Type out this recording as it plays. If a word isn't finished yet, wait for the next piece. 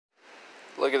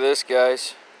Look at this,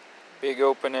 guys. Big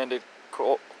open-ended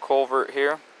culvert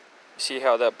here. See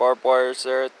how that barbed wire is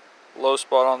there at the low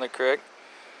spot on the creek?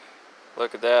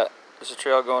 Look at that. There's a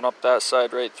trail going up that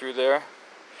side right through there.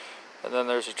 And then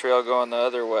there's a trail going the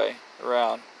other way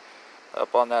around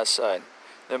up on that side.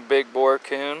 Then big boar,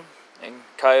 coon, and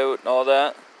coyote and all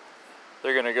that,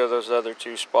 they're going to go those other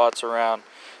two spots around.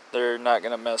 They're not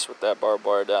going to mess with that barbed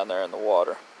wire down there in the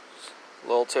water.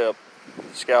 Little tip.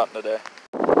 Scouting today.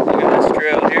 Look at this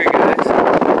trail here, guys.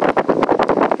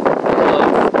 I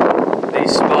love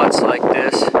these spots like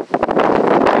this.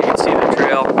 You can see the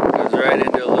trail goes right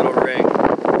into a little ring.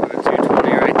 Got a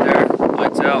 220 right there.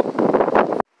 Lights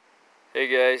out. Hey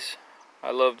guys,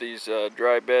 I love these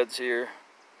dry beds here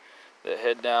that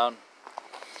head down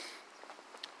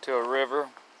to a river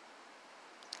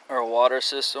or a water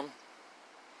system.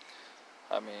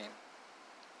 I mean,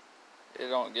 it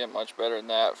don't get much better than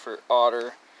that for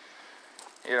otter,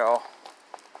 you know,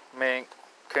 mink,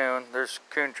 coon. There's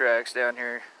coon tracks down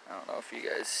here. I don't know if you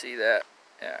guys see that.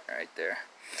 Yeah, right there.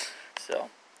 So,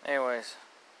 anyways,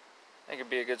 I think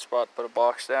it'd be a good spot to put a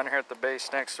box down here at the base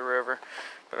next to the river.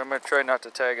 But I'm going to try not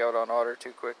to tag out on otter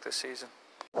too quick this season.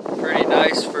 Pretty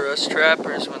nice for us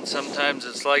trappers when sometimes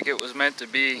it's like it was meant to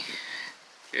be.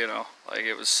 You know, like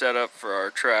it was set up for our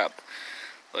trap.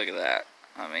 Look at that.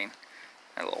 I mean,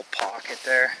 that little pocket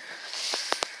there.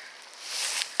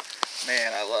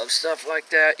 Man, I love stuff like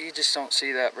that. You just don't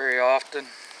see that very often.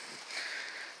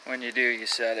 When you do, you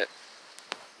set it.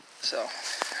 So,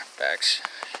 back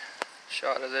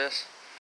shot of this.